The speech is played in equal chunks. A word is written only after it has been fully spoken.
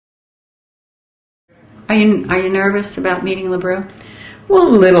Are you nervous about meeting Lebrew? Well,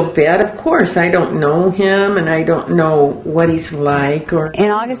 a little bit. Of course, I don't know him, and I don't know what he's like. In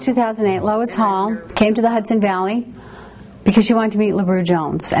August 2008, Lois Hall came to the Hudson Valley because she wanted to meet Lebrew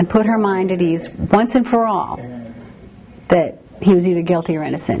Jones and put her mind at ease once and for all that he was either guilty or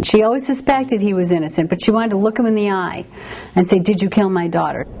innocent. She always suspected he was innocent, but she wanted to look him in the eye and say, "Did you kill my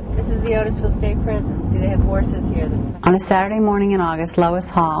daughter?" This is the Otisville State Prison. See, they have horses here. On a Saturday morning in August, Lois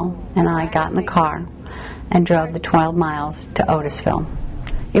Hall and I got in the car and drove the 12 miles to Otisville.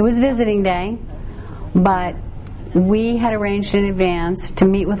 It was visiting day, but we had arranged in advance to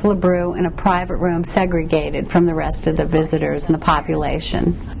meet with Lebrew in a private room segregated from the rest of the visitors and the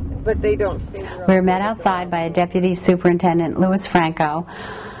population. But they don't stay. We were met outside by a deputy superintendent, Louis Franco,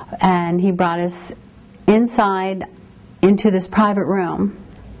 and he brought us inside into this private room.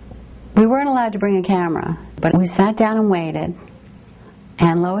 We weren't allowed to bring a camera, but we sat down and waited,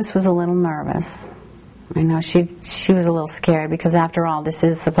 and Lois was a little nervous. I know she was a little scared because, after all, this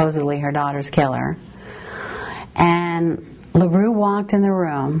is supposedly her daughter's killer. And Lebrew walked in the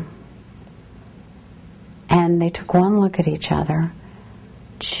room, and they took one look at each other,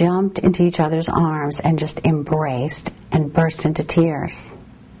 jumped into each other's arms, and just embraced and burst into tears.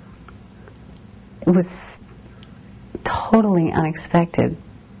 It was totally unexpected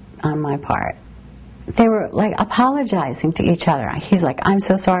on my part. They were like apologizing to each other. He's like, "I'm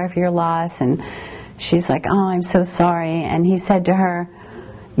so sorry for your loss," and she's like, "Oh, I'm so sorry." And he said to her,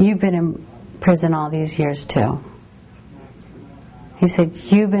 "You've been in prison all these years too." He said,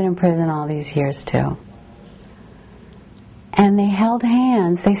 "You've been in prison all these years too." And they held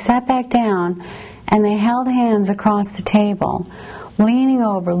hands. They sat back down and they held hands across the table, leaning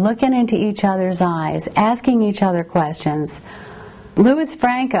over, looking into each other's eyes, asking each other questions. Louis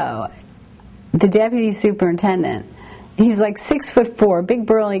Franco, the deputy superintendent, he's like 6'4", big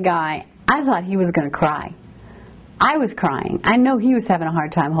burly guy. I thought he was going to cry. I was crying. I know he was having a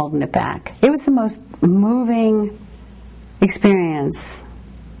hard time holding it back. It was the most moving experience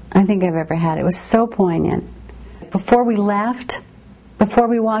I think I've ever had. It was so poignant. Before we left, before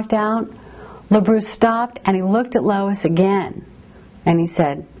we walked out, Lebrew stopped and he looked at Lois again and he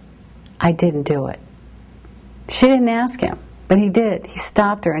said, "I didn't do it." She didn't ask him, but he did. He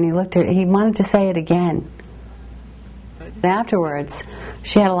stopped her and he looked at her. He wanted to say it again. But afterwards,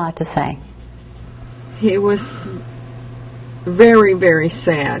 she had a lot to say. He was very, very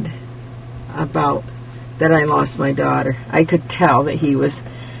sad about that I lost my daughter. I could tell that he was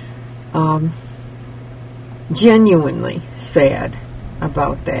genuinely sad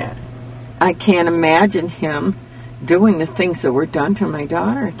about that. I can't imagine him doing the things that were done to my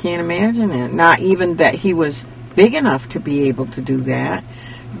daughter. I can't imagine it. Not even that he was big enough to be able to do that,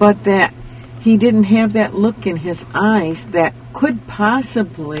 but that he didn't have that look in his eyes that could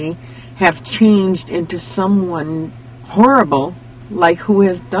possibly have changed into someone horrible, like who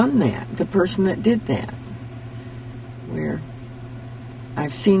has done that, the person that did that. Where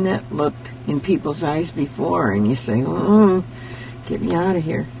I've seen that look in people's eyes before, and you say, "Oh, get me out of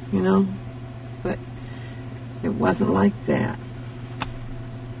here," you know. But it wasn't like that.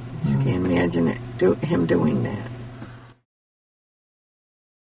 I just can't imagine him doing that.